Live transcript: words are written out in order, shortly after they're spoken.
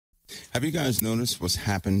Have you guys noticed what's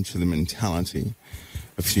happened to the mentality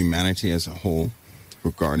of humanity as a whole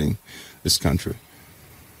regarding this country?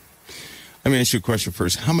 Let me ask you a question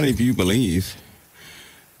first. How many of you believe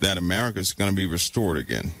that America is going to be restored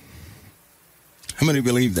again? How many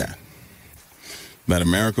believe that? That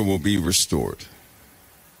America will be restored?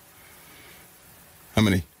 How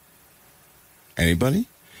many? Anybody?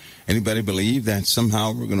 Anybody believe that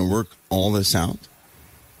somehow we're going to work all this out?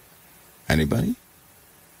 Anybody?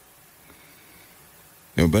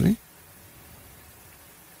 Nobody?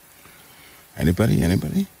 Anybody?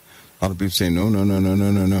 Anybody? A lot of people say no, no, no, no,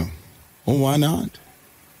 no, no, no. Well, why not?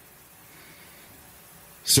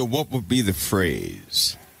 So what would be the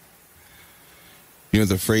phrase? You know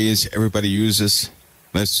the phrase everybody uses?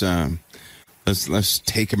 Let's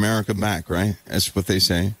take America back, right? That's what they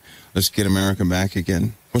say. Let's get America back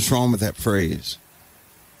again. What's wrong with that phrase?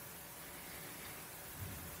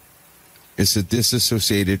 It's a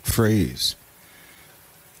disassociated phrase.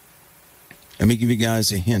 Let me give you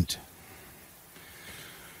guys a hint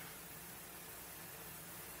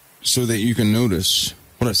so that you can notice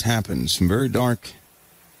what has happened. Some very dark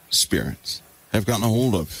spirits have gotten a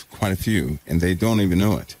hold of quite a few, and they don't even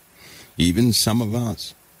know it, even some of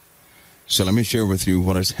us. So let me share with you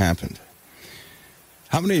what has happened.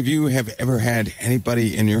 How many of you have ever had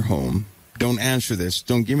anybody in your home? Don't answer this.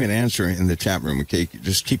 Don't give me an answer in the chat room, okay?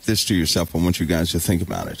 Just keep this to yourself. I want you guys to think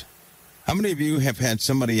about it. How many of you have had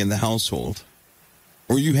somebody in the household,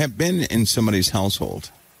 or you have been in somebody's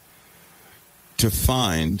household, to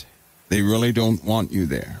find they really don't want you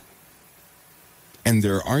there? And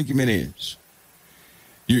their argument is,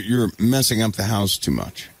 you're messing up the house too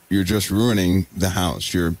much. You're just ruining the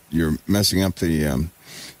house. You're messing up the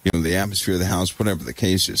the atmosphere of the house, whatever the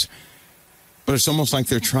case is. But it's almost like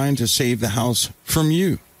they're trying to save the house from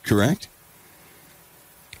you, correct?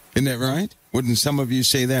 Isn't that right? Wouldn't some of you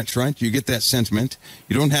say that's right? You get that sentiment.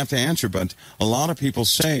 You don't have to answer, but a lot of people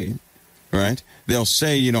say, right? They'll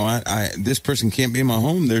say, this person can't be in my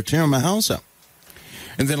home. They're tearing my house up.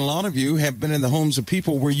 And then a lot of you have been in the homes of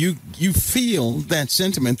people where you feel that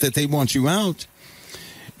sentiment that they want you out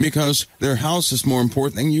because their house is more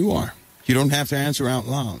important than you are. You don't have to answer out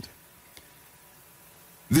loud.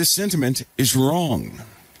 This sentiment is wrong.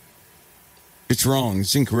 It's wrong.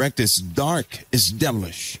 It's incorrect. It's dark. It's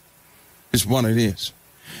devilish. Is what it is.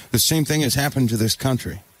 The same thing has happened to this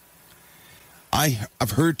country.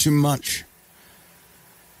 I've heard too much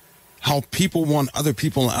how people want other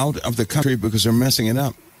people out of the country because they're messing it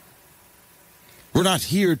up. We're not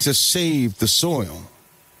here to save the soil.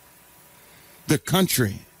 The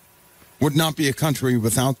country would not be a country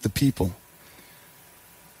without the people.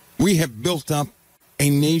 We have built up a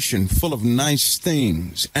nation full of nice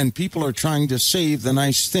things, and people are trying to save the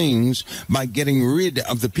nice things by getting rid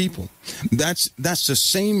of the people. That's the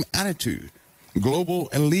same attitude global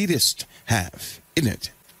elitists have, isn't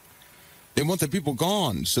it? They want the people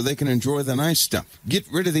gone so they can enjoy the nice stuff.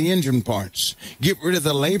 Get rid of the engine parts. Get rid of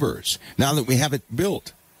the laborers now that we have it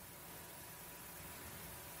built.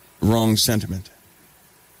 Wrong sentiment.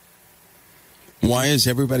 Why is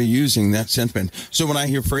everybody using that sentiment? So when I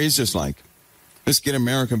hear phrases like, let's get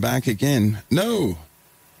America back again. No.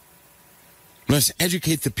 Let's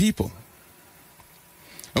educate the people.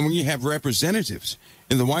 And when you have representatives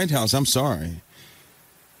in the White House, I'm sorry,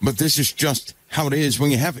 but this is just how it is. When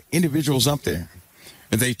you have individuals up there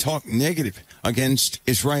and they talk negative against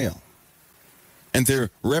Israel, and they're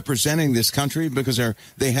representing this country because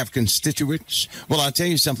they have constituents. Well, I'll tell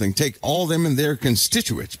you something. Take all them and their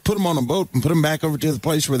constituents, put them on a boat and put them back over to the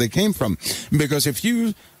place where they came from. Because if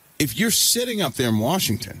you're sitting up there in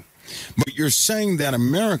Washington, but you're saying that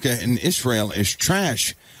America and Israel is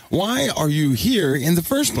trash, why are you here in the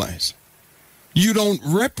first place? You don't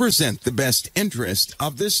represent the best interest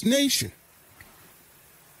of this nation.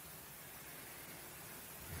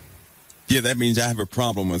 Yeah, that means I have a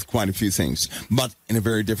problem with quite a few things, but in a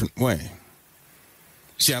very different way.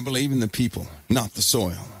 See, I believe in the people, not the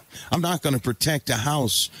soil. I'm not going to protect a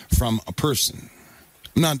house from a person.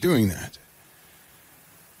 I'm not doing that.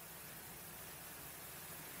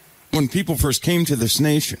 When people first came to this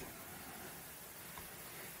nation,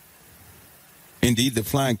 indeed, the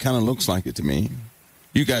flag kind of looks like it to me.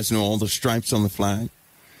 You guys know all the stripes on the flag.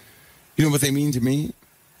 You know what they mean to me?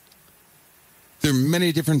 There are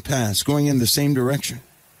many different paths going in the same direction,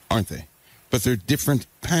 aren't they? But they're different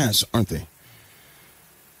paths, aren't they?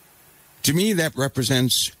 To me, that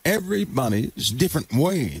represents everybody's different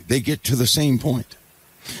way they get to the same point.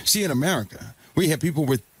 See, in America, we have people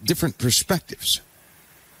with different perspectives,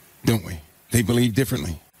 don't we? They believe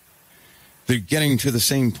differently. They're getting to the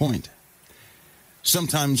same point.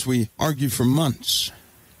 Sometimes we argue for months.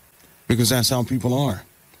 because that's how people are.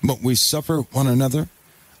 But we suffer one another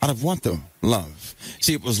out of what, though? Love.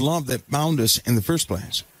 See, it was love that bound us in the first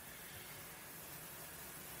place.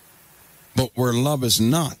 But where love is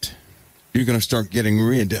not, you're going to start getting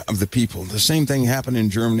rid of the people. The same thing happened in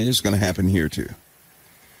Germany is going to happen here too.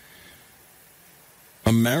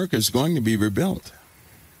 America is going to be rebuilt.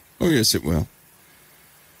 Oh, yes, it will.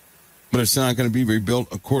 But it's not going to be rebuilt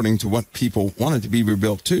according to what people want it to be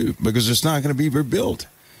rebuilt to, because it's not going to be rebuilt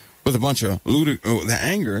with a bunch of the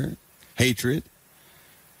anger, hatred,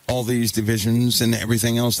 all these divisions and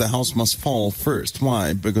everything else. The house must fall first.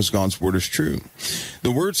 Why? Because God's word is true.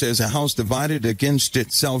 The word says a house divided against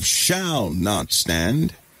itself shall not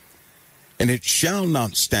stand, and it shall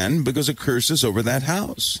not stand because a curse is over that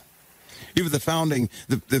house. Even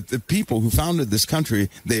the people who founded this country,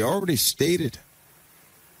 they already stated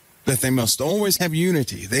that they must always have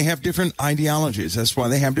unity. They have different ideologies. That's why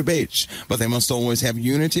they have debates. But they must always have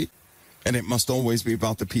unity, and it must always be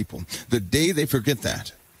about the people. The day they forget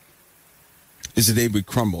that is the day we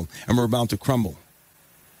crumble, and we're about to crumble.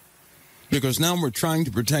 Because now we're trying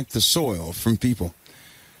to protect the soil from people.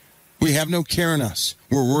 We have no care in us.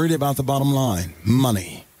 We're worried about the bottom line,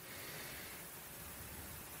 money.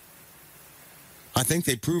 I think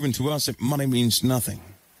they've proven to us that money means nothing.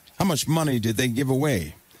 How much money did they give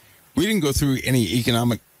away? We didn't go through any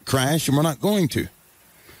economic crash, and we're not going to.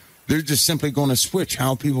 They're just simply going to switch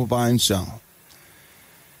how people buy and sell.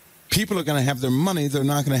 People are going to have their money. They're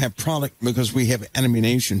not going to have product because we have enemy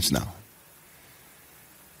nations now.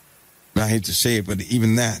 I hate to say it, but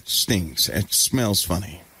even that stinks. It smells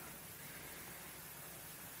funny.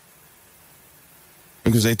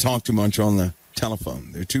 Because they talk too much on the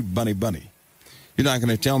telephone. They're too buddy-buddy. You're not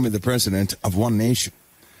going to tell me the president of one nation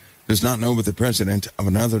does not know what the president of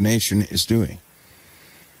another nation is doing.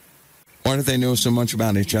 Why do they know so much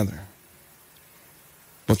about each other?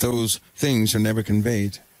 But those things are never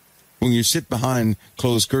conveyed. When you sit behind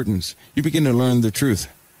closed curtains, you begin to learn the truth.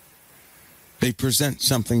 They present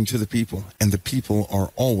something to the people, and the people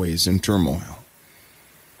are always in turmoil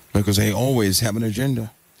because they always have an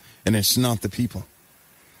agenda, and it's not the people.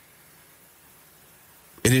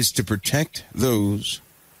 It is to protect those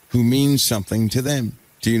who mean something to them.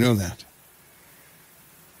 Do you know that?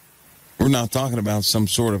 We're not talking about some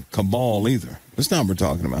sort of cabal either. That's not what we're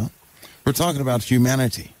talking about. We're talking about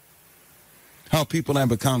humanity. How people have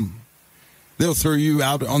become. They'll throw you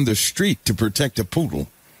out on the street to protect a poodle.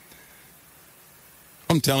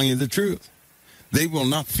 I'm telling you the truth. They will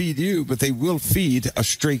not feed you, but they will feed a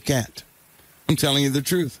stray cat. I'm telling you the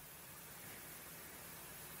truth.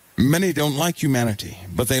 Many don't like humanity,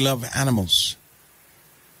 but they love animals.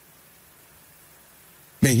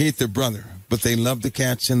 They hate their brother, but they love the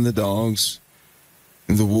cats and the dogs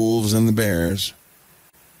and the wolves and the bears.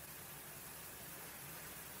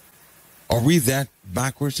 Are we that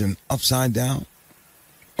backwards and upside down?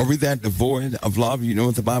 Are we that devoid of love? You know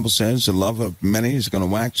what the Bible says? The love of many is going to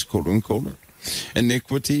wax colder and colder.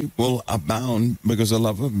 Iniquity will abound because the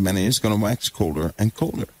love of many is going to wax colder and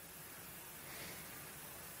colder.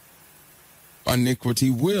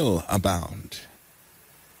 Iniquity will abound.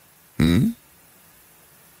 In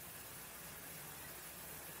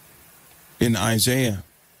Isaiah,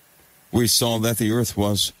 we saw that the earth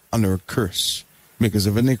was under a curse because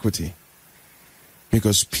of iniquity.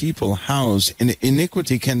 Because people house in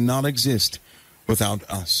iniquity cannot exist without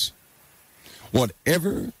us.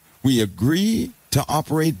 Whatever we agree to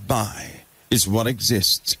operate by is what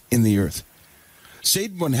exists in the earth.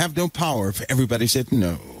 Satan would have no power if everybody said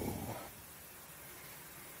no.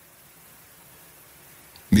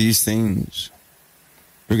 These things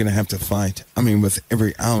we're going to have to fight. I mean, with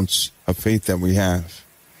every ounce of faith that we have,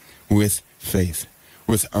 with faith,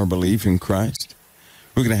 with our belief in Christ,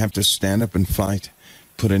 we're going to have to stand up and fight,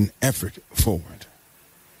 put an effort forward.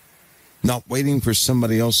 Not waiting for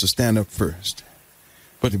somebody else to stand up first,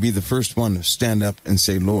 but to be the first one to stand up and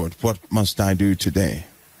say, Lord, what must I do today?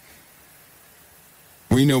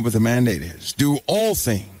 We know what the mandate is. Do all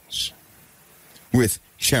things with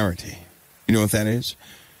charity. You know what that is?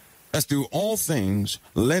 Let's do all things,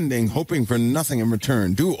 lending, hoping for nothing in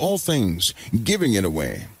return. Do all things, giving it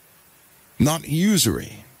away, not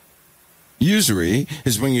usury. Usury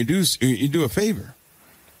is when you do a favor.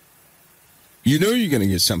 You know you're going to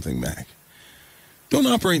get something back. Don't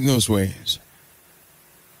operate in those ways.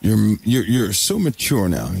 You're so mature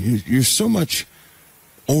now. You're so much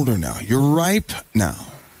older now. You're ripe now.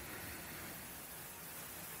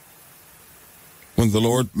 When the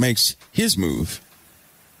Lord makes his move,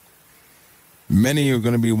 many are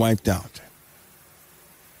going to be wiped out.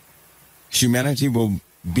 Humanity will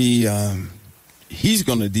be, he's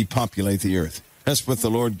going to depopulate the earth. That's what the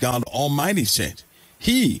Lord God Almighty said.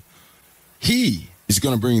 He is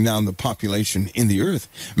going to bring down the population in the earth.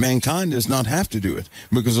 Mankind does not have to do it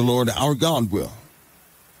because the Lord our God will.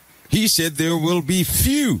 He said there will be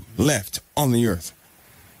few left on the earth.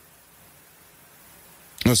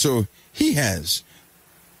 So he has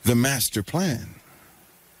the master plan.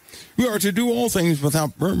 We are to do all things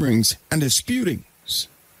without murmurings and disputings.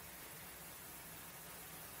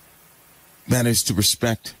 That is to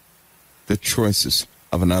respect the choices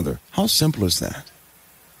of another. How simple is that?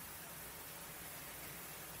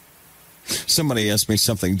 Somebody asked me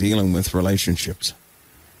something dealing with relationships.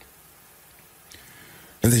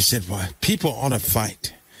 And they said, well, people ought to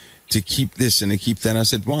fight to keep this and to keep that. I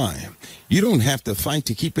said, why? You don't have to fight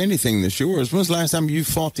to keep anything that's yours. When was the last time you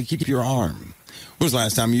fought to keep your arm? When was the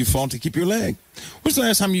last time you fought to keep your leg? When was the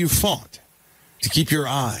last time you fought to keep your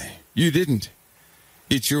eye? You didn't.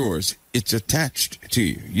 It's yours. It's attached to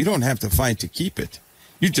you. You don't have to fight to keep it.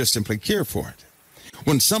 You just simply care for it.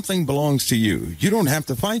 When something belongs to you, you don't have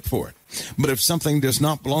to fight for it. But if something does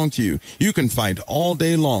not belong to you, you can fight all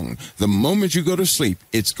day long. The moment you go to sleep,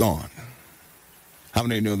 it's gone. How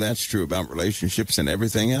many know that's true about relationships and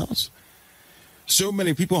everything else? So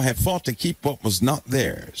many people have fought to keep what was not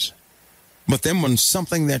theirs. But then when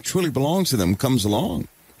something that truly belongs to them comes along,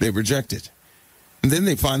 they reject it. And then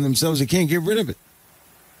they find themselves, they can't get rid of it.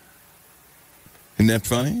 Isn't that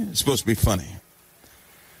funny? It's supposed to be funny.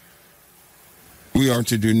 We are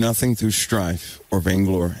to do nothing through strife or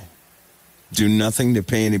vainglory. Do nothing to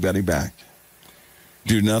pay anybody back.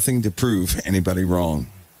 Do nothing to prove anybody wrong.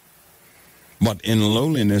 But in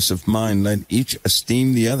lowliness of mind, let each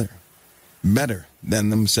esteem the other better than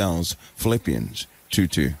themselves. Philippians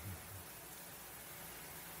 2:2.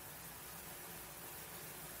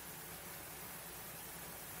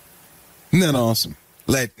 Isn't that awesome?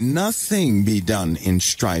 Let nothing be done in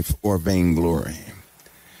strife or vainglory.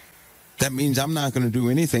 That means I'm not going to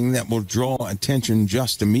do anything that will draw attention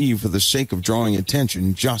just to me for the sake of drawing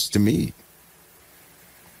attention just to me.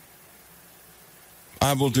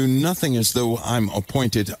 I will do nothing as though I'm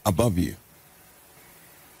appointed above you.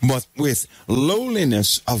 But with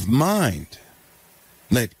lowliness of mind,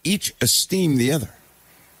 let each esteem the other.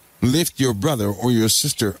 Lift your brother or your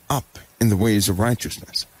sister up in the ways of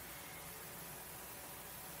righteousness.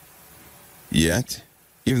 Yet,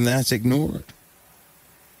 even that's ignored.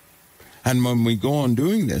 And when we go on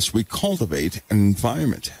doing this, we cultivate an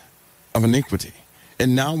environment of iniquity.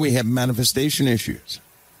 And now we have manifestation issues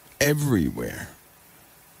everywhere.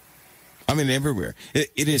 I mean, everywhere.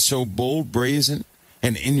 It is so bold, brazen,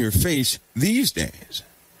 and in your face these days.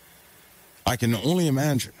 I can only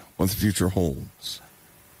imagine what the future holds.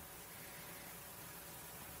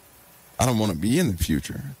 I don't want to be in the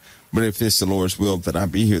future. But if it's the Lord's will that I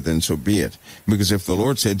be here, then so be it. Because if the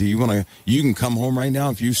Lord said, do you want to, you can come home right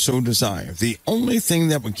now if you so desire. The only thing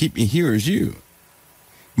that would keep me here is you.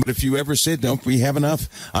 But if you ever said, nope, we have enough,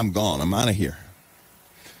 I'm gone. I'm out of here.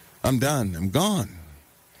 I'm done. I'm gone.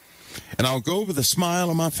 And I'll go with a smile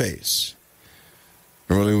on my face.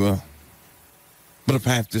 I really will. But if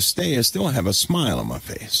I have to stay, I still have a smile on my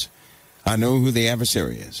face. I know who the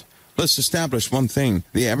adversary is. Let's establish one thing.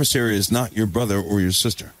 The adversary is not your brother or your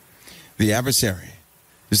sister. The adversary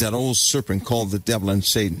is that old serpent called the devil and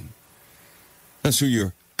Satan. That's who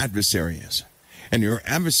your adversary is. And your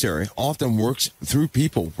adversary often works through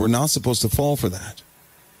people. We're not supposed to fall for that.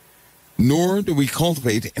 Nor do we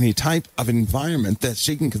cultivate any type of environment that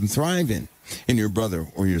Satan can thrive in your brother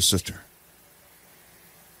or your sister.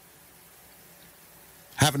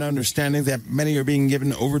 Have an understanding that many are being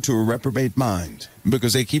given over to a reprobate mind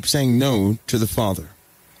because they keep saying no to the Father.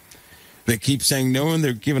 They keep saying no and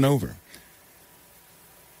they're given over.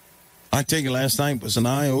 I tell you, last night was an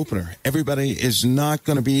eye-opener. Everybody is not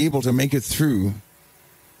going to be able to make it through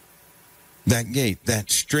that gate,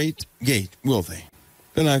 that straight gate, will they?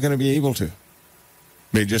 They're not going to be able to.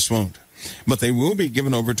 They just won't. But they will be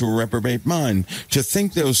given over to a reprobate mind to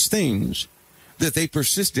think those things that they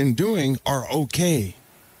persist in doing are okay.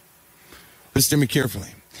 Listen to me carefully.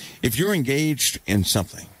 If you're engaged in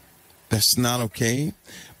something that's not okay,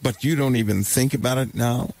 but you don't even think about it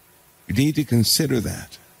now, you need to consider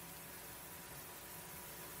that.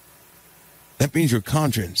 That means your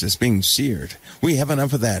conscience is being seared. We have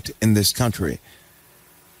enough of that in this country.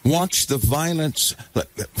 Watch the violence.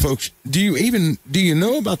 Folks, do you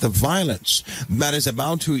know about the violence that is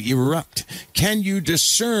about to erupt? Can you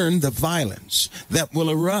discern the violence that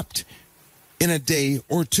will erupt in a day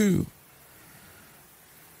or two?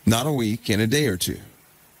 Not a week, in a day or two.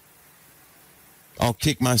 I'll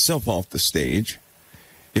kick myself off the stage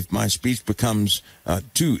if my speech becomes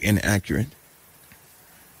too inaccurate.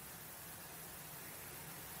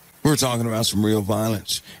 We're talking about some real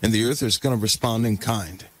violence, and the earth is going to respond in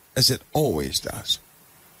kind, as it always does.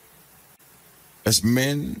 As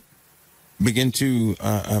men begin to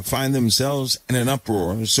find themselves in an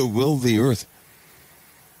uproar, so will the earth.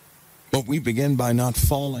 But we begin by not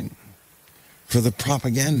falling for the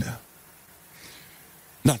propaganda,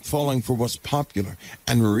 not falling for what's popular,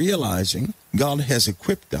 and realizing God has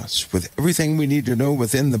equipped us with everything we need to know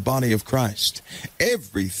within the body of Christ.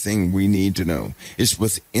 Everything we need to know is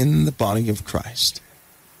within the body of Christ.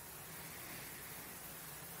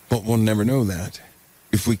 But we'll never know that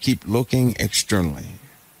if we keep looking externally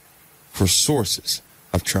for sources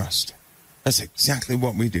of trust. That's exactly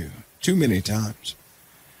what we do too many times.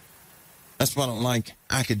 That's why I don't like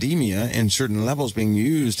academia in certain levels being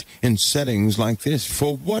used in settings like this.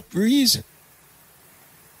 For what reason?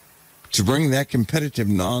 To bring that competitive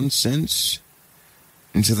nonsense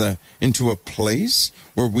into a place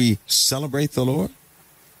where we celebrate the Lord?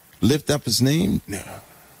 Lift up his name? No.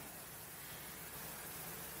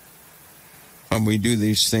 And we do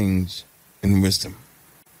these things in wisdom.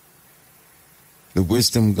 The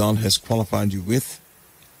wisdom God has qualified you with.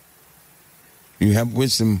 You have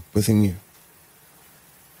wisdom within you.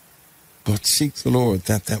 But seek the Lord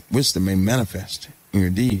that that wisdom may manifest in your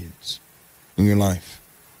deeds, in your life.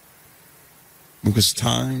 Because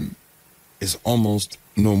time is almost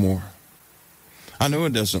no more. I know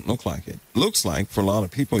it doesn't look like it. Looks like for a lot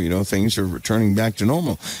of people, things are returning back to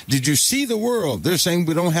normal. Did you see the world? They're saying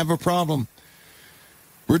we don't have a problem.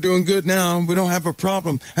 We're doing good now. We don't have a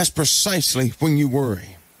problem. That's precisely when you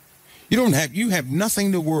worry. You have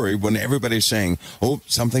nothing to worry when everybody's saying, oh,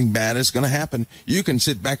 something bad is going to happen. You can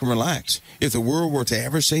sit back and relax if the world were to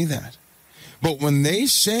ever say that. But when they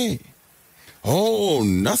say, oh,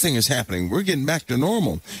 nothing is happening, we're getting back to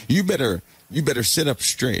normal, you better sit up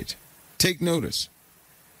straight. Take notice.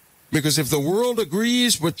 Because if the world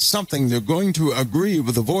agrees with something, they're going to agree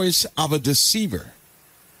with the voice of a deceiver.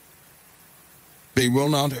 They will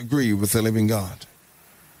not agree with the living God.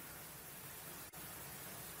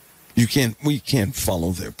 We can't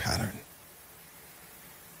follow their pattern.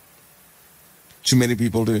 Too many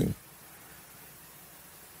people do.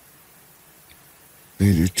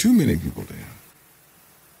 They do. Too many people do.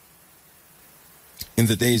 In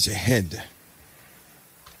the days ahead,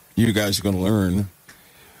 you guys are going to learn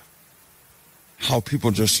how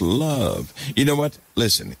people just love. You know what?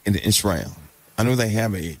 Listen, in Israel, I know they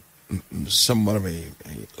have somewhat of a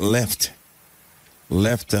left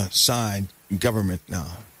side government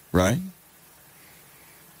now. Right?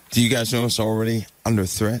 Do you guys know it's already under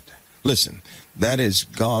threat? Listen, that is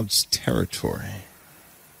God's territory.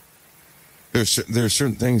 There are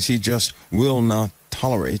certain things he just will not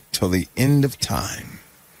tolerate till the end of time.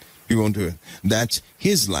 He won't do it. That's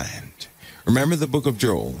his land. Remember the book of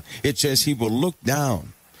Joel. It says he will look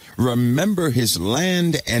down, remember his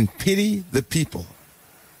land, and pity the people.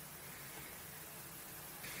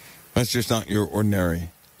 That's just not your ordinary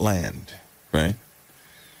land, right?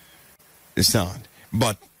 It's not.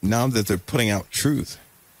 But now that they're putting out truth,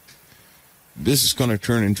 this is going to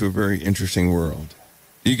turn into a very interesting world.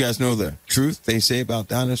 Do you guys know the truth they say about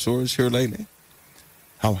dinosaurs here lately?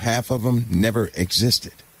 How half of them never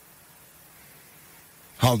existed.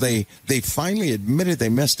 How they finally admitted they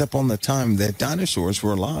messed up on the time that dinosaurs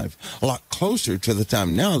were alive. A lot closer to the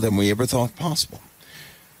time now than we ever thought possible.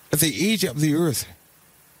 That the age of the earth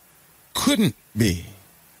couldn't be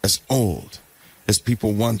as old as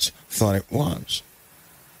people once thought it was.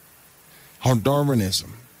 How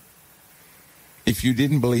Darwinism, if you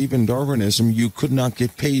didn't believe in Darwinism, you could not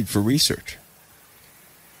get paid for research.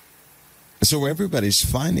 So everybody's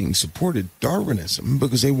finding supported Darwinism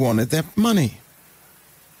because they wanted that money.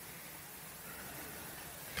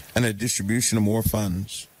 And a distribution of more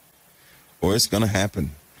funds. Well, it's going to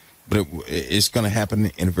happen. But it's going to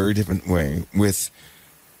happen in a very different way with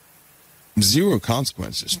zero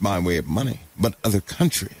consequences by way of money, but other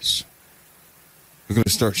countries are going to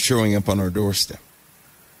start showing up on our doorstep.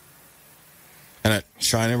 And at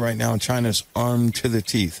China right now, China's armed to the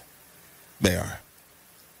teeth. They are.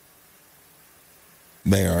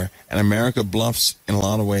 And America bluffs in a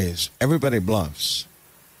lot of ways. Everybody bluffs.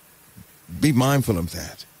 Be mindful of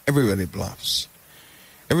that. Everybody bluffs.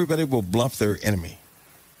 Everybody will bluff their enemy.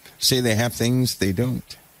 Say they have things they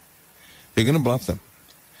don't. They're going to bluff them.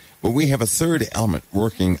 But we have a third element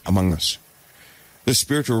working among us. The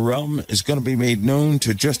spiritual realm is going to be made known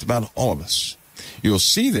to just about all of us. You'll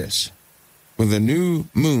see this when the new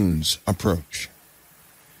moons approach.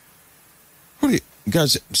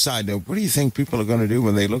 Guys, side note, what do you think people are going to do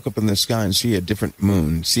when they look up in the sky and see a different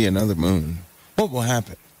moon, see another moon? What will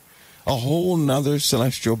happen? A whole nother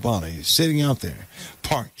celestial body sitting out there,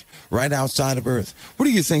 parked right outside of Earth. What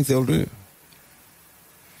do you think they'll do?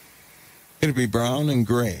 It'll be brown and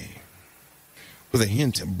gray with a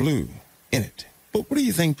hint of blue in it. But what do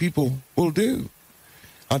you think people will do?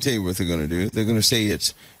 I'll tell you what they're going to do. They're going to say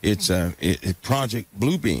it's Project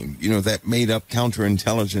Bluebeam, that made-up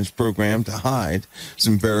counterintelligence program to hide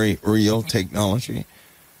some very real technology.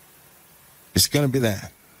 It's going to be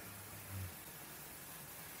that.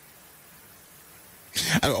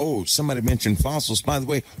 Oh, somebody mentioned fossils. By the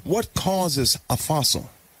way, what causes a fossil?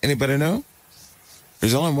 Anybody know?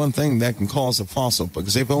 There's only one thing that can cause a fossil,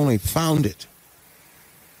 because they've only found it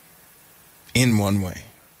in one way.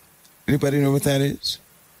 Anybody know what that is?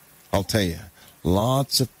 I'll tell you.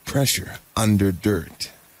 Lots of pressure under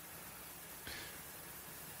dirt.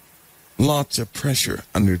 Lots of pressure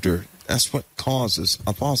under dirt. That's what causes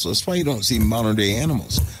a fossil. That's why you don't see modern-day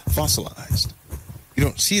animals fossilized. You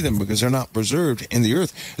don't see them because they're not preserved in the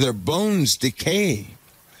earth. Their bones decay.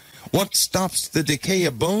 What stops the decay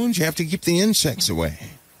of bones? You have to keep the insects away,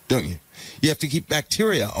 don't you? You have to keep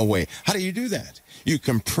bacteria away. How do you do that? You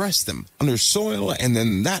compress them under soil and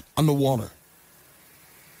then that underwater.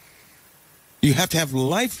 You have to have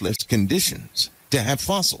lifeless conditions to have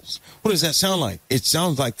fossils. What does that sound like? It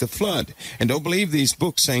sounds like the flood. And don't believe these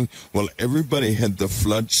books saying, well, everybody had the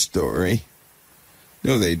flood story.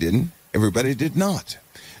 No, they didn't. Everybody did not.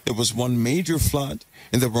 There was one major flood,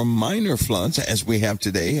 and there were minor floods, as we have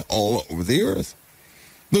today, all over the earth.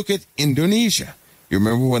 Look at Indonesia. You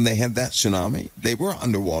remember when they had that tsunami? They were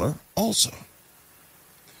underwater also.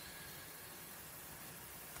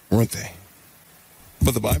 Weren't they?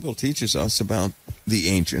 But the Bible teaches us about the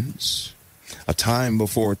ancients, a time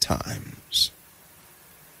before times.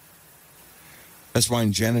 That's why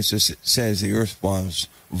in Genesis it says the earth was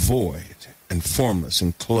void and formless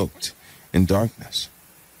and cloaked in darkness.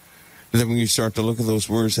 And then when you start to look at those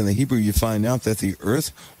words in the Hebrew, you find out that the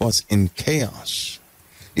earth was in chaos.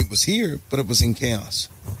 It was here, but it was in chaos.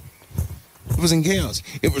 It was in chaos.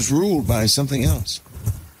 It was ruled by something else.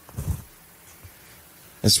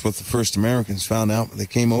 That's what the first Americans found out when they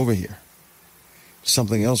came over here.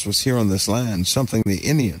 Something else was here on this land, something the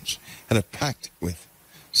Indians had a pact with,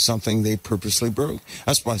 something they purposely broke.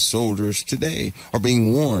 That's why soldiers today are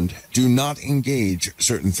being warned, do not engage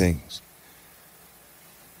certain things.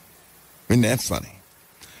 Isn't that funny?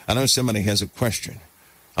 I know somebody has a question.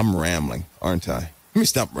 I'm rambling, aren't I? Let me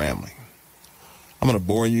stop rambling. I'm going to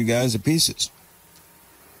bore you guys to pieces.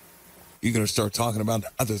 You're going to start talking about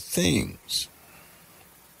other things.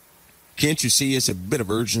 Can't you see it's a bit of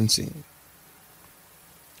urgency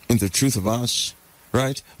in the truth of us,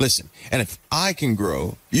 right? Listen, and if I can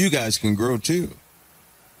grow, you guys can grow too.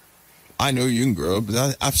 I know you can grow,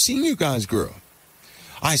 but I've seen you guys grow.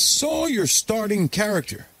 I saw your starting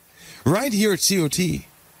character right here at COT.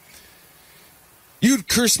 You'd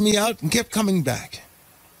curse me out and kept coming back.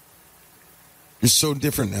 You're so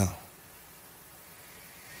different now.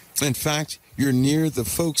 In fact, you're near the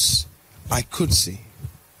folks I could see,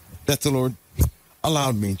 that the Lord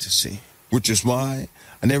allowed me to see, which is why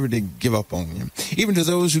I never did give up on you. Even to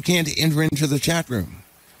those who can't enter into the chat room,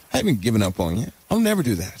 I haven't given up on you. I'll never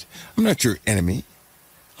do that. I'm not your enemy.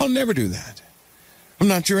 I'll never do that. I'm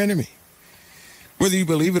not your enemy. Whether you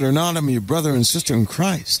believe it or not, I'm your brother and sister in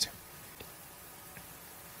Christ.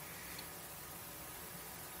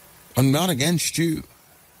 I'm not against you.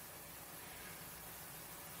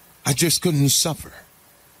 I just couldn't suffer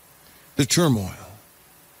the turmoil.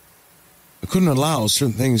 I couldn't allow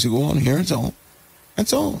certain things to go on here. That's all.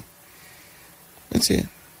 That's all. That's it.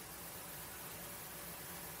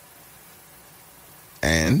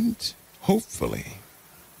 And hopefully,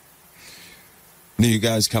 when you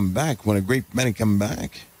guys come back, when a great many come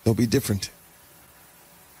back, they'll be different.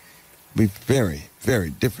 They'll be very, very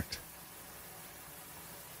different.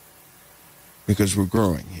 Because we're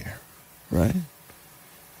growing here, right?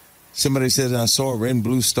 Somebody said, I saw a red and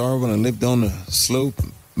blue star when I lived on the slope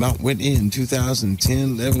of Mount Whitney in 2010.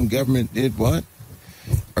 11 government did what?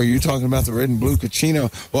 Are you talking about the red and blue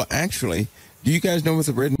Kachina? Well, actually, do you guys know what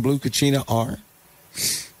the red and blue Kachina are?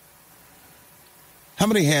 How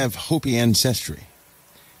many have Hopi ancestry?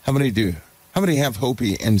 How many do? How many have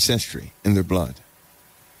Hopi ancestry in their blood?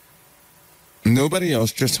 Nobody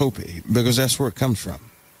else, just Hopi, because that's where it comes from.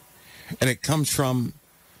 And it comes from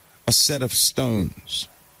a set of stones.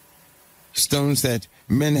 Stones that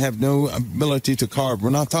men have no ability to carve. We're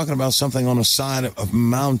not talking about something on the side of a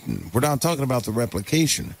mountain. We're not talking about the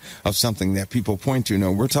replication of something that people point to.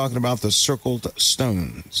 No, we're talking about the circled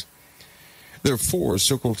stones. There are 4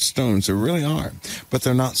 circled stones. There really are. But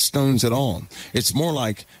they're not stones at all. It's more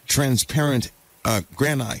like transparent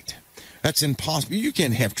granite That's impossible. You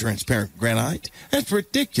can't have transparent granite. That's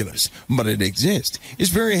ridiculous. But it exists. It's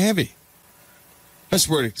very heavy. That's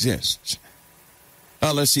where it exists.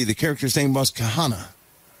 Let's see. The character's name was Kahana.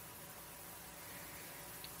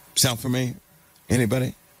 Sound familiar?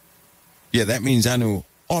 Anybody? Yeah, that means I know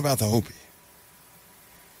all about the Hopi.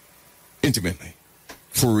 Intimately.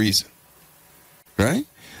 For a reason. Right?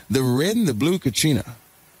 The red and the blue Kachina.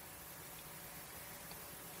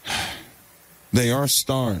 They are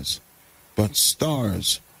stars. But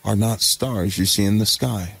stars are not stars you see in the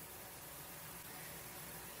sky.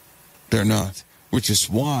 They're not. Which is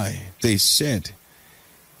why they said,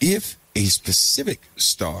 if a specific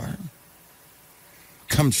star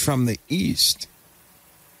comes from the east,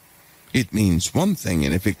 it means one thing,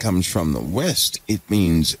 and if it comes from the west, it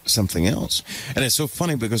means something else. And it's so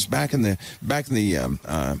funny because back in the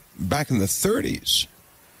 30s,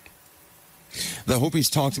 the Hopis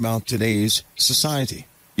talked about today's society.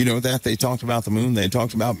 You know that? They talked about the moon. They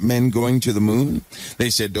talked about men going to the moon. They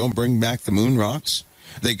said, don't bring back the moon rocks.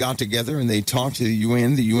 They got together and they talked to the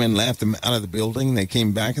UN. The UN laughed them out of the building. They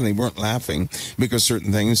came back and they weren't laughing because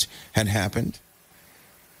certain things had happened.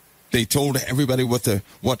 They told everybody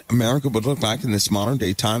what America would look like in this modern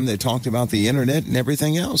day time. They talked about the internet and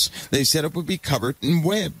everything else. They said it would be covered in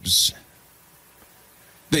webs.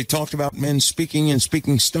 They talked about men speaking and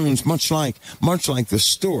speaking stones, much like the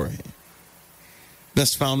story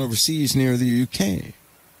that's found overseas near the UK.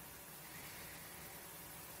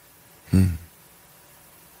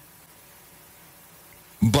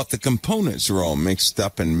 But the components are all mixed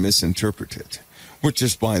up and misinterpreted, which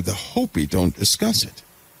is why the Hopi don't discuss it.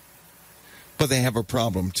 But they have a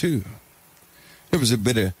problem too. There was a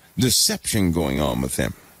bit of deception going on with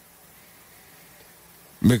them.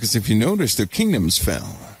 Because if you notice, their kingdoms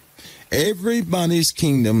fell. Everybody's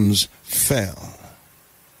kingdoms fell.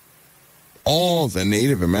 All the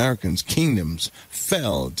Native Americans' kingdoms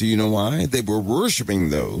fell. Do you know why? They were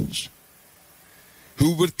worshiping those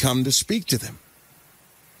who would come to speak to them.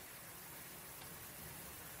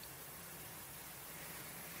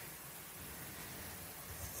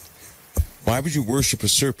 Why would you worship a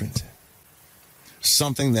serpent?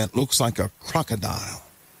 Something that looks like a crocodile,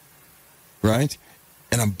 right?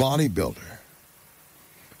 And a bodybuilder.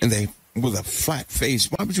 And they, with a flat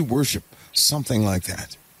face, why would you worship something like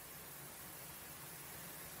that?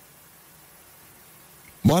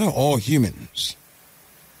 Why do all humans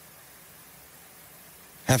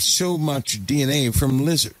have so much DNA from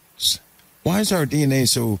lizards? Why is our DNA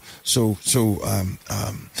so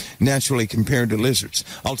naturally compared to lizards?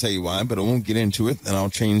 I'll tell you why, but I won't get into it, and I'll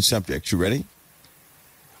change subjects. You ready?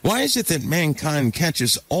 Why is it that mankind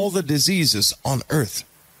catches all the diseases on Earth?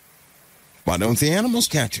 Why don't the animals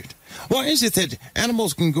catch it? Why is it that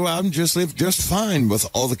animals can go out and just live just fine with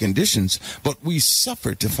all the conditions, but we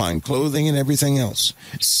suffer to find clothing and everything else,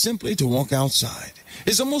 simply to walk outside?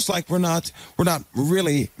 It's almost like we're not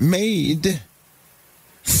really made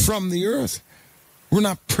from the earth. We're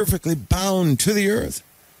not perfectly bound to the earth.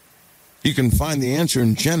 You can find the answer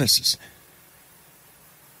in Genesis.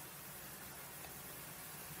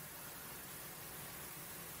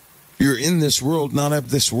 You're in this world, not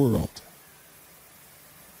of this world.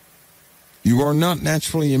 You are not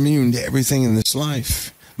naturally immune to everything in this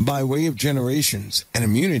life. By way of generations, an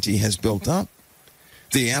immunity has built up.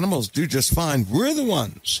 The animals do just fine. We're the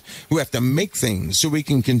ones who have to make things so we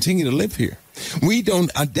can continue to live here. We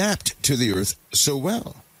don't adapt to the earth so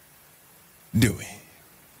well, do we?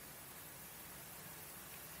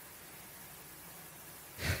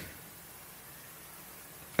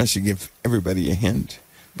 I should give everybody a hint,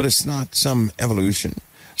 but it's not some evolution.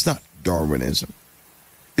 It's not Darwinism.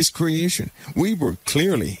 It's creation. We were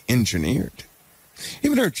clearly engineered.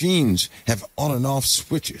 Even our genes have on and off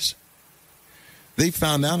switches. They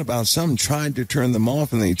found out about some, tried to turn them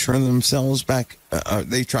off, and they turned themselves back.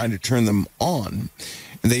 They tried to turn them on,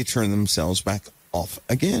 and they turned themselves back off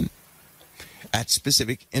again at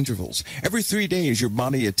specific intervals. Every 3 days, your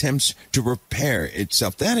body attempts to repair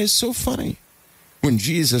itself. That is so funny. When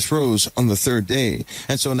Jesus rose on the third day,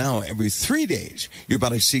 and so now every 3 days, your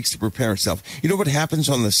body seeks to prepare itself. You know what happens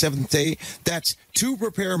on the seventh day? That's 2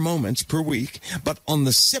 repair moments per week. But on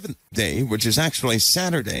the seventh day, which is actually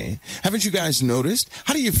Saturday, haven't you guys noticed?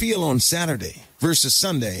 How do you feel on Saturday versus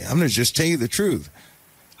Sunday? I'm going to just tell you the truth.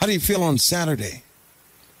 How do you feel on Saturday?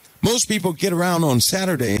 Most people get around on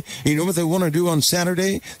Saturday, and you know what they want to do on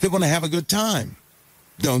Saturday? They want to have a good time,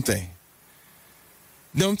 don't they?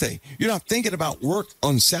 Don't they? You're not thinking about work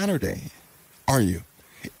on Saturday, are you?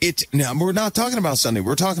 Now, we're not talking about Sunday.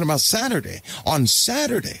 We're talking about Saturday. On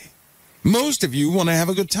Saturday, Most of you want to have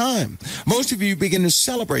a good time. Most of you begin to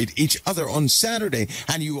celebrate each other on Saturday,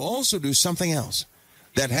 and you also do something else.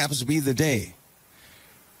 That happens to be the day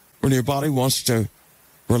when your body wants to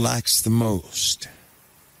relax the most.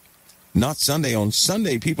 Not Sunday. On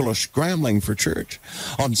Sunday, people are scrambling for church.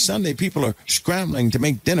 On Sunday, people are scrambling to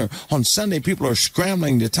make dinner. On Sunday, people are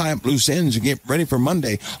scrambling to tie up loose ends and get ready for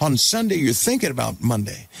Monday. On Sunday, you're thinking about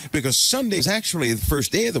Monday because Sunday is actually the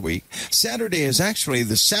first day of the week. Saturday is actually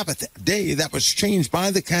the Sabbath day that was changed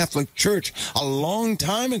by the Catholic Church a long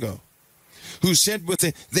time ago. Who said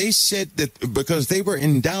they said that because they were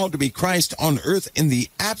endowed to be Christ on earth in the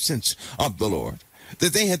absence of the Lord,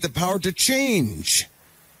 that they had the power to change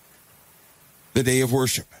the day of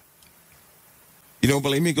worship. You don't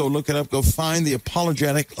believe me? Go look it up. Go find the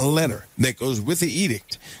apologetic letter that goes with the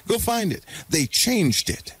edict. Go find it. They changed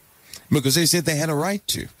it because they said they had a right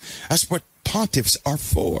to. That's what pontiffs are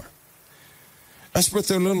for. That's what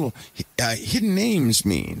their little hidden names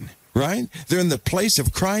mean, right? They're in the place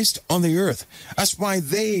of Christ on the earth. That's why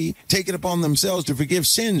they take it upon themselves to forgive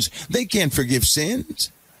sins. They can't forgive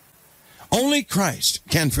sins. Only Christ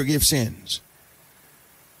can forgive sins.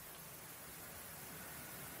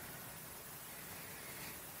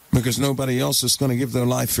 Because nobody else is going to give their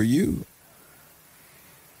life for you.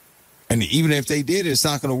 And even if they did, it's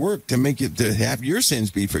not going to work to make it to have your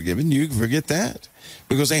sins be forgiven. You can forget that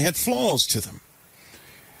because they had flaws to them.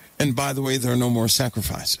 And by the way, there are no more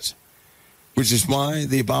sacrifices, which is why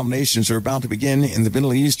the abominations are about to begin in the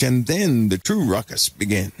Middle East, and then the true ruckus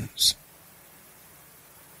begins.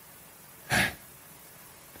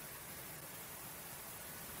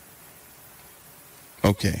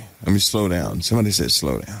 Okay, let me slow down. Somebody said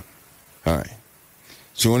slow down. All right.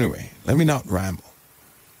 So anyway, let me not ramble.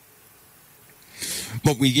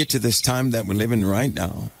 But we get to this time that we're living right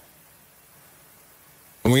now,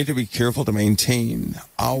 and we have to be careful to maintain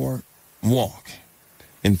our walk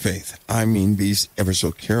in faith. I mean, be ever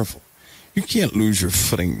so careful. You can't lose your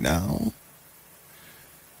footing now.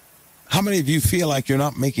 How many of you feel like you're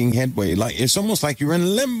not making headway? Like it's almost like you're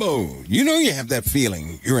in limbo. You know you have that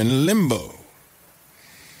feeling. You're in limbo.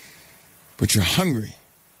 But you're hungry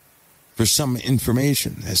for some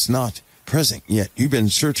information that's not present yet. You've been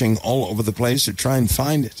searching all over the place to try and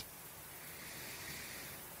find it.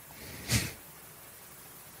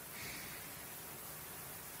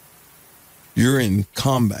 You're in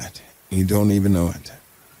combat. You don't even know it.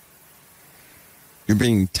 You're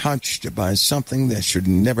being touched by something that should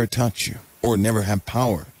never touch you or never have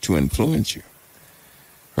power to influence you.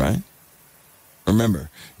 Right? Remember,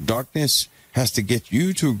 darkness has to get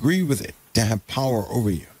you to agree with it to have power over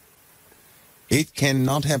you. It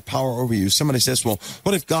cannot have power over you. Somebody says, well,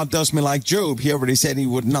 what if God does me like Job? He already said he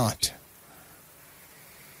would not.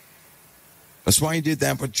 That's why he did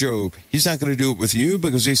that with Job. He's not going to do it with you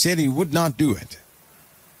because he said he would not do it.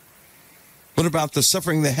 What about the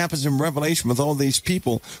suffering that happens in Revelation with all these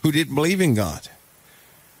people who didn't believe in God?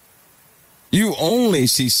 You only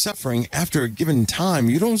see suffering after a given time.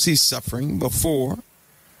 You don't see suffering before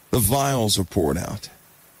the vials are poured out.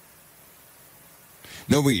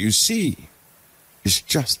 No, what you see is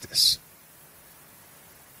justice.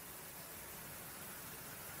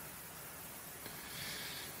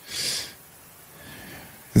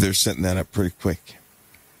 They're setting that up pretty quick.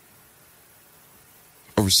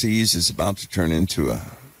 Overseas is about to turn into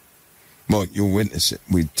well, you'll witness it.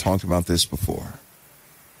 We talked about this before.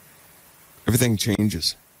 Everything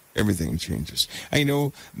changes. Everything changes. I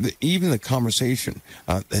know even the conversation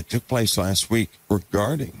that took place last week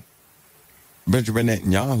regarding Benjamin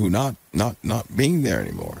Netanyahu not being there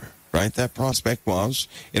anymore, right? That prospect was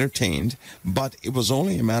entertained, but it was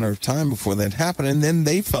only a matter of time before that happened, and then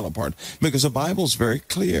they fell apart because the Bible's very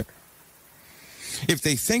clear. If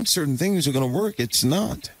they think certain things are going to work, it's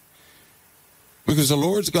not. Because the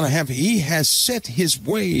Lord's going to he has set his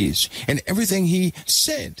ways, and everything he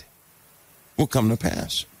said will come to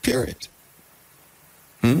pass, period.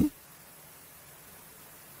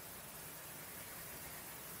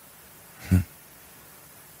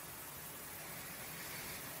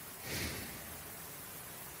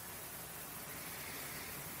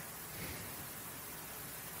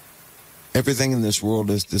 Everything in this world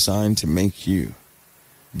is designed to make you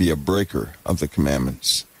be a breaker of the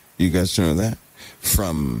commandments. You guys know that?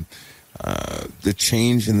 From the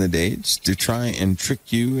change in the dates to try and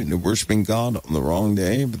trick you into worshiping God on the wrong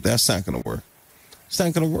day, but that's not going to work. It's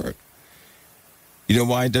not going to work. You know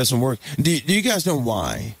why it doesn't work? Do you guys know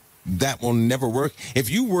why that will never work? If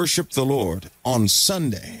you worship the Lord on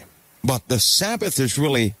Sunday, but the Sabbath is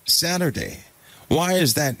really Saturday, why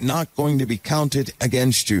is that not going to be counted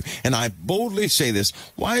against you? And I boldly say this,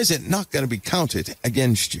 why is it not going to be counted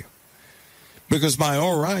against you? Because by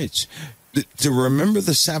all rights, to remember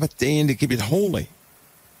the Sabbath day and to keep it holy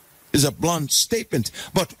is a blunt statement.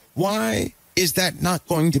 But why is that not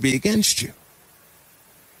going to be against you?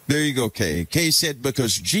 There you go, Kay. Kay said,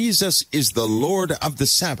 because Jesus is the Lord of the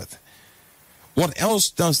Sabbath. What else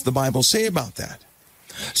does the Bible say about that?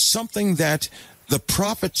 Something that the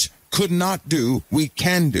prophets could not do, we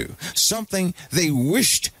can do. Something they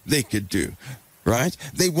wished they could do, right?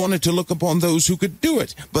 They wanted to look upon those who could do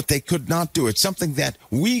it, but they could not do it. Something that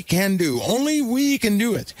we can do. Only we can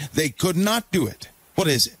do it. They could not do it. What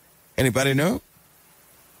is it? Anybody know?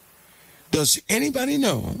 Does anybody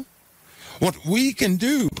know what we can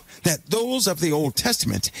do that those of the Old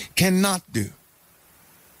Testament cannot do?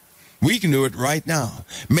 We can do it right now.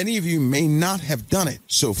 Many of you may not have done it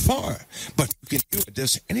so far, but you can do it.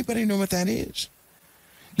 Does anybody know what that is?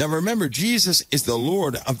 Now remember, Jesus is the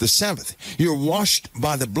Lord of the Sabbath. You're washed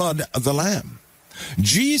by the blood of the Lamb.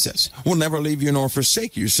 Jesus will never leave you nor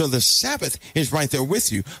forsake you. So the Sabbath is right there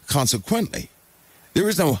with you. Consequently, there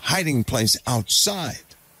is no hiding place outside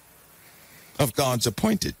of God's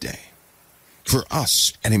appointed day for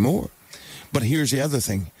us anymore. But here's the other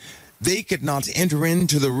thing. They could not enter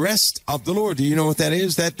into the rest of the Lord. Do you know what that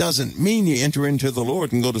is? That doesn't mean you enter into the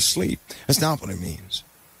Lord and go to sleep. That's not what it means.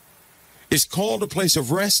 It's called a place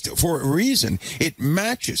of rest for a reason. It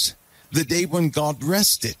matches the day when God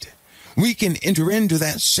rested. We can enter into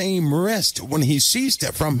that same rest when he ceased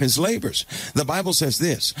from his labors. The Bible says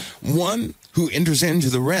this, one who enters into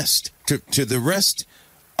the rest, to the rest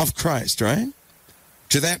of Christ, right?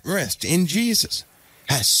 To that rest in Jesus,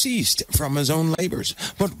 has ceased from his own labors.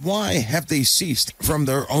 But why have they ceased from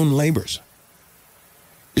their own labors?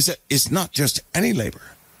 It's not just any labor.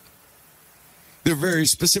 They're very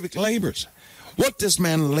specific labors. What does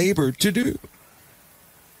man labor to do?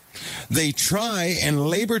 They try and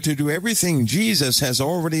labor to do everything Jesus has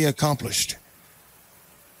already accomplished.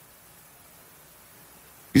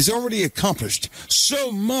 He's already accomplished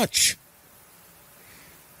so much.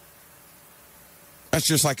 That's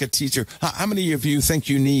just like a teacher. How many of you think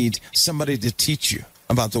you need somebody to teach you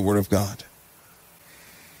about the Word of God?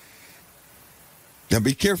 Now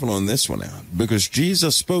be careful on this one now, because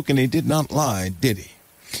Jesus spoke and he did not lie, did he?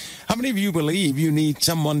 How many of you believe you need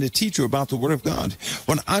someone to teach you about the Word of God?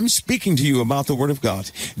 When I'm speaking to you about the Word of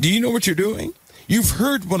God, do you know what you're doing? You've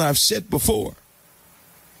heard what I've said before.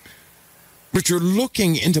 But you're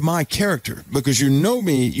looking into my character because you know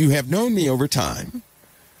me, you have known me over time,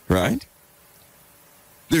 right?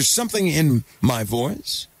 There's something in my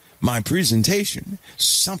voice, my presentation,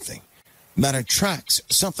 something that attracts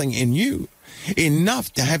something in you,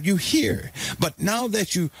 enough to have you here. But now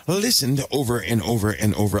that you listened over and over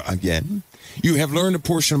and over again, you have learned a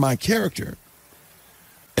portion of my character.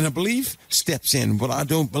 And a belief steps in. Well, I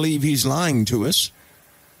don't believe he's lying to us.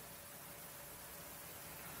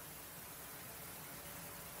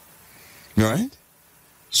 All right?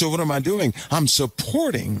 So what am I doing? I'm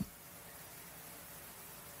supporting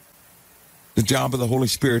the job of the Holy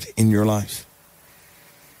Spirit in your life.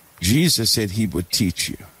 Jesus said he would teach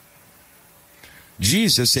you.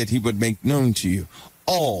 Jesus said he would make known to you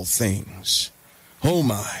all things. Oh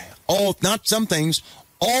my, all, not some things,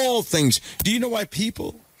 all things. Do you know why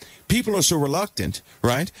people are so reluctant,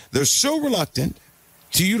 right? They're so reluctant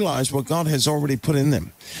to utilize what God has already put in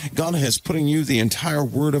them. God has put in you the entire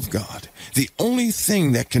Word of God. The only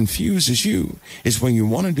thing that confuses you is when you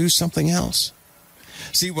want to do something else.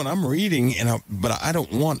 See, when I'm reading, but I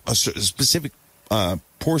don't want a specific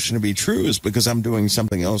portion to be true, is because I'm doing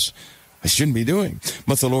something else I shouldn't be doing.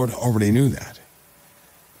 But the Lord already knew that.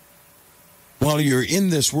 While you're in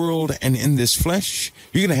this world and in this flesh,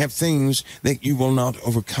 you're going to have things that you will not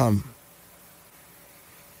overcome.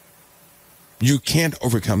 You can't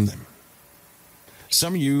overcome them.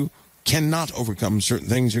 Some of you cannot overcome certain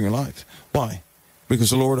things in your life. Why?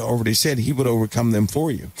 Because the Lord already said he would overcome them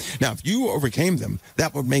for you. Now, if you overcame them,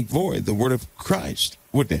 that would make void the word of Christ,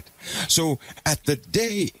 wouldn't it? So at the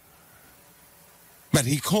day that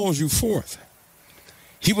he calls you forth,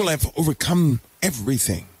 he will have overcome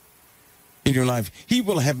everything in your life. He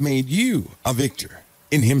will have made you a victor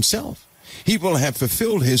in himself. He will have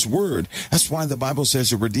fulfilled his word. That's why the Bible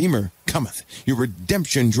says, a Redeemer cometh. Your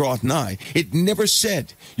redemption draweth nigh. It never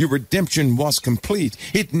said your redemption was complete.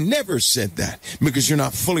 It never said that, because you're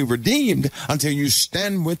not fully redeemed until you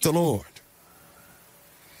stand with the Lord.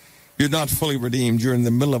 You're not fully redeemed. You're in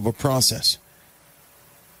the middle of a process.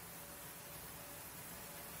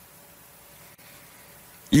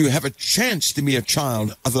 You have a chance to be a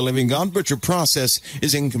child of the living God, but your process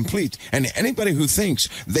is incomplete. And anybody who thinks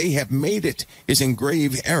they have made it is in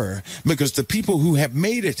grave error, because the people who have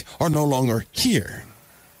made it are no longer here.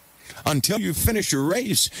 Until you finish your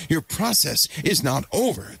race, your process is not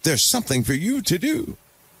over. There's something for you to do.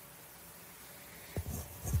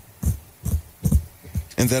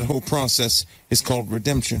 And that whole process is called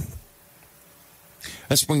redemption.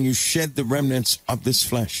 That's when you shed the remnants of this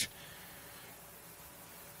flesh.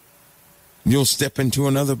 You'll step into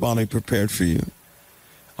another body prepared for you.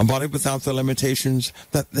 A body without the limitations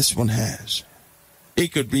that this one has.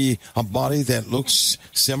 It could be a body that looks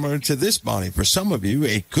similar to this body. For some of you,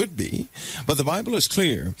 it could be. But the Bible is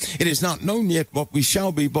clear. It is not known yet what we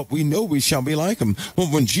shall be, but we know we shall be like him. Well,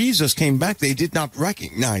 when Jesus came back, they did not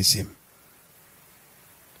recognize him.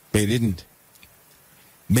 They didn't.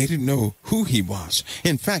 They didn't know who he was.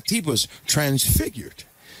 In fact, he was transfigured,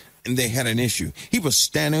 and they had an issue. He was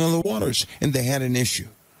standing on the waters, and they had an issue.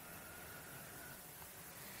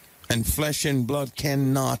 And flesh and blood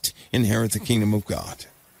cannot inherit the kingdom of God.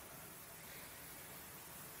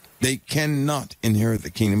 They cannot inherit the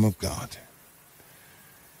kingdom of God.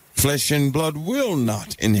 Flesh and blood will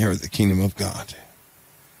not inherit the kingdom of God.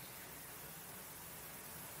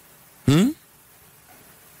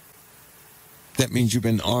 That means you've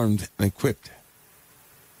been armed and equipped.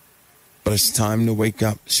 But it's time to wake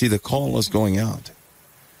up. See, the call is going out,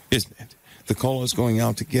 isn't it? The call is going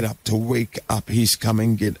out to get up, to wake up. He's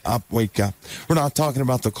coming, get up, wake up. We're not talking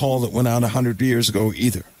about the call that went out 100 years ago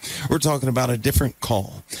either. We're talking about a different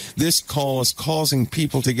call. This call is causing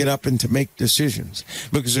people to get up and to make decisions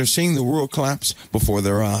because they're seeing the world collapse before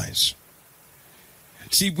their eyes.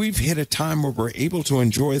 See, we've hit a time where we're able to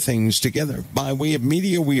enjoy things together. By way of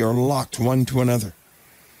media, we are locked one to another.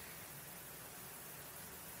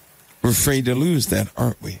 We're afraid to lose that,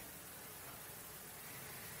 aren't we?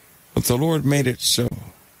 But the Lord made it so.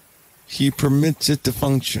 He permits it to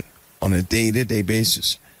function on a day-to-day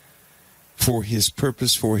basis for his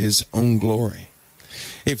purpose, for his own glory.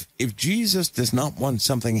 If Jesus does not want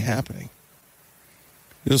something happening,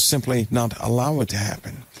 he'll simply not allow it to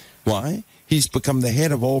happen. Why? He's become the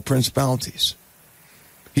head of all principalities.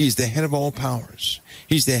 He's the head of all powers.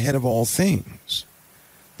 He's the head of all things.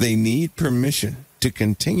 They need permission to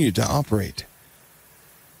continue to operate.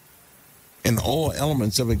 In all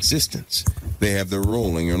elements of existence, they have their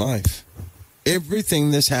role in your life.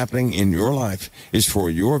 Everything that's happening in your life is for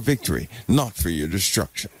your victory, not for your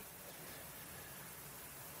destruction.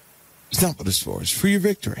 It's not what it's for. It's for your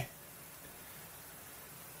victory.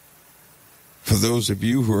 For those of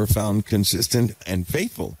you who are found consistent and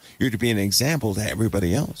faithful, you're to be an example to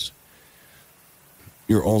everybody else.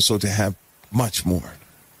 You're also to have much more.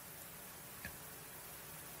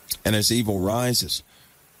 And as evil rises,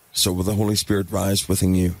 so will the Holy Spirit rise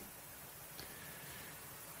within you.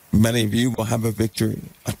 Many of you will have a victory,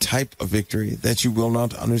 a type of victory that you will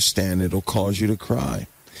not understand. It'll cause you to cry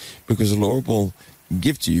because the Lord will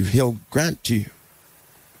give to you, he'll grant to you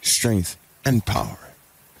strength and power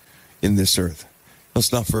in this earth.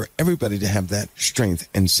 It's not for everybody to have that strength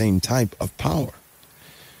and same type of power.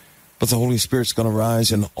 But the Holy Spirit's going to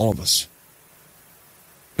rise in all of us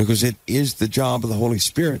because it is the job of the Holy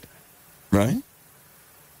Spirit, right?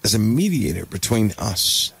 As a mediator between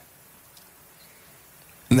us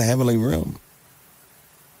and the heavenly realm.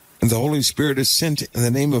 And the Holy Spirit is sent in the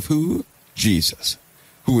name of who? Jesus,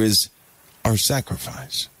 who is our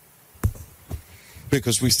sacrifice.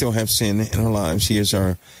 Because we still have sin in our lives, he is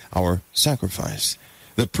our sacrifice,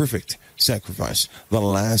 the perfect sacrifice, the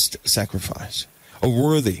last sacrifice, a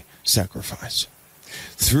worthy sacrifice.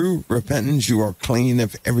 Through repentance, you are clean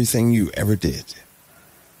of everything you ever did.